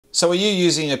So are you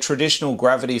using a traditional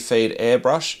gravity feed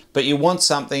airbrush, but you want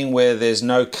something where there's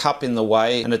no cup in the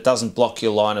way and it doesn't block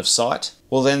your line of sight?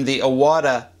 Well then the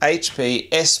Iwata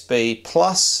HP.SB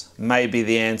Plus may be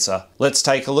the answer. Let's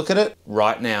take a look at it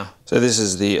right now. So this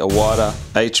is the Iwata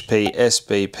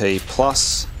HP.SB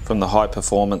Plus from the High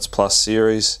Performance Plus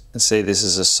series. You can see this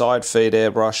is a side feed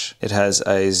airbrush. It has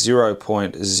a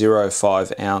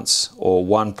 0.05 ounce or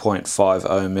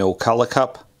 1.50 mil color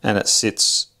cup, and it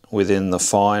sits within the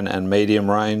fine and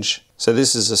medium range. So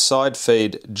this is a side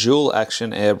feed dual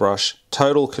action airbrush,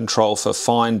 total control for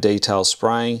fine detail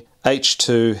spraying,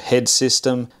 H2 head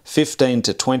system, 15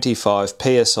 to 25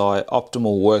 psi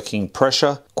optimal working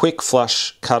pressure, quick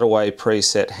flush cutaway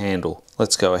preset handle.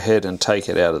 Let's go ahead and take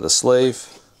it out of the sleeve.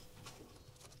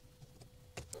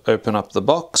 Open up the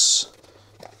box.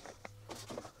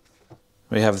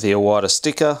 We have the Iwata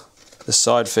sticker, the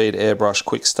side feed airbrush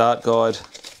quick start guide.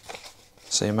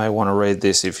 So you may want to read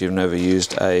this if you've never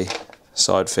used a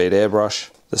side feed airbrush.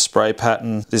 The spray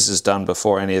pattern, this is done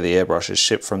before any of the airbrushes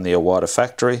ship from the Iwata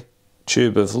factory.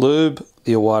 Tube of lube,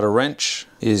 the Iwata wrench,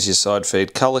 here's your side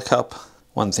feed color cup.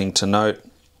 One thing to note,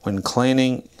 when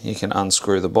cleaning you can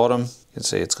unscrew the bottom. You can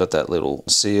see it's got that little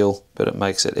seal, but it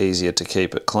makes it easier to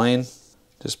keep it clean.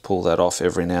 Just pull that off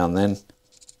every now and then.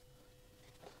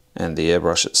 And the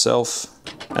airbrush itself,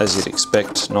 as you'd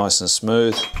expect, nice and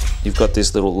smooth. You've got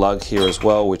this little lug here as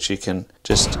well, which you can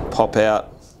just pop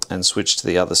out and switch to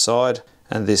the other side.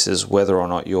 And this is whether or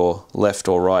not you're left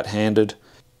or right-handed.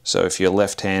 So if you're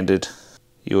left-handed,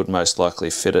 you would most likely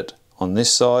fit it on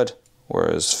this side.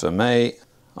 Whereas for me,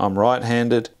 I'm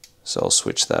right-handed, so I'll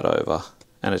switch that over.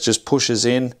 And it just pushes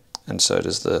in, and so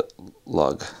does the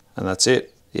lug. And that's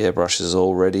it. The airbrush is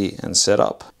all ready and set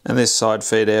up. And this side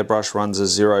feed airbrush runs a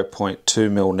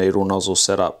 0.2 mil needle nozzle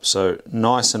setup, so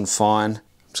nice and fine. I'm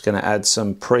just going to add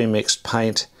some pre-mixed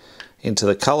paint into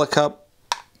the color cup.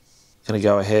 Going to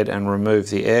go ahead and remove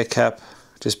the air cap.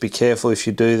 Just be careful if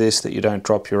you do this that you don't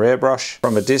drop your airbrush.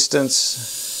 From a distance,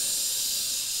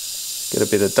 get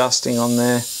a bit of dusting on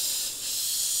there.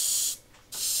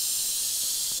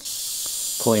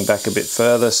 Pulling back a bit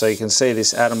further so you can see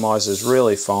this atomizer is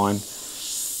really fine.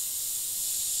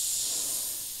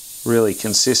 Really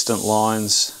consistent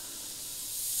lines.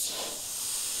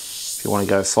 If you want to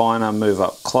go finer, move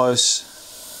up close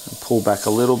and pull back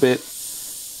a little bit,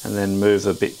 and then move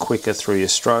a bit quicker through your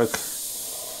stroke.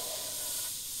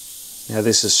 Now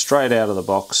this is straight out of the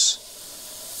box,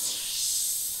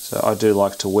 so I do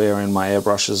like to wear in my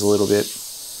airbrushes a little bit.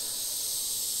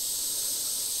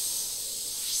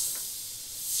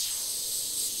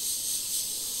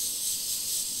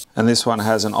 And this one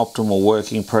has an optimal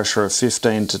working pressure of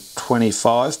 15 to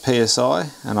 25 psi,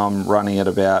 and I'm running at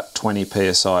about 20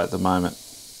 psi at the moment.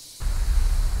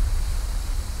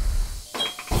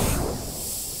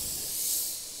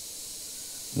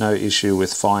 No issue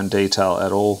with fine detail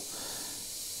at all.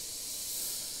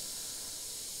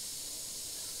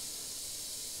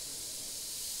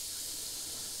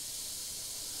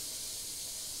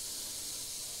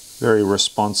 Very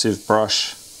responsive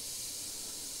brush.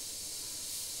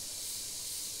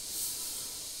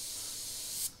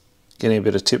 Getting a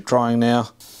bit of tip drying now.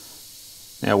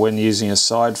 Now when using a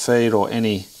side feed or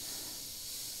any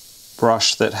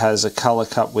brush that has a color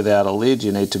cup without a lid,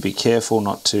 you need to be careful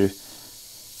not to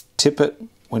tip it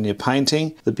when you're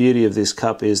painting. The beauty of this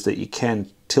cup is that you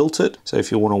can tilt it. So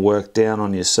if you want to work down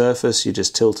on your surface, you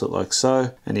just tilt it like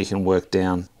so, and you can work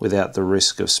down without the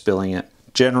risk of spilling it.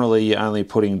 Generally, you're only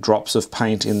putting drops of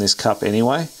paint in this cup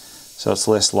anyway, so it's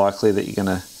less likely that you're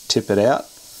going to tip it out.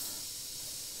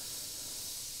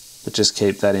 But just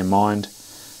keep that in mind.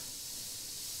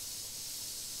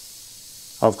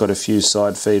 I've got a few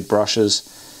side feed brushes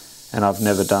and I've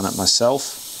never done it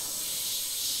myself.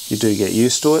 You do get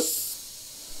used to it,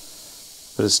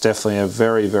 but it's definitely a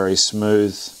very, very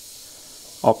smooth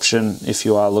option if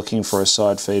you are looking for a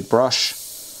side feed brush.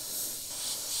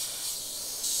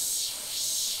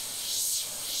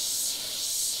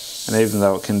 And even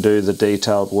though it can do the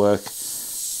detailed work,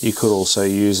 you could also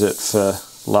use it for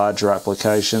larger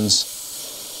applications.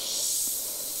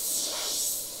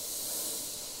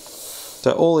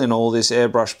 So all in all, this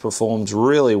airbrush performs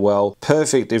really well.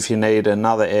 Perfect if you need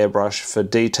another airbrush for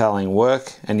detailing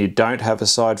work and you don't have a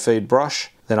side feed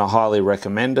brush, then I highly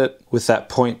recommend it. With that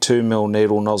 0.2 mil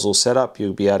needle nozzle setup,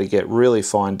 you'll be able to get really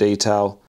fine detail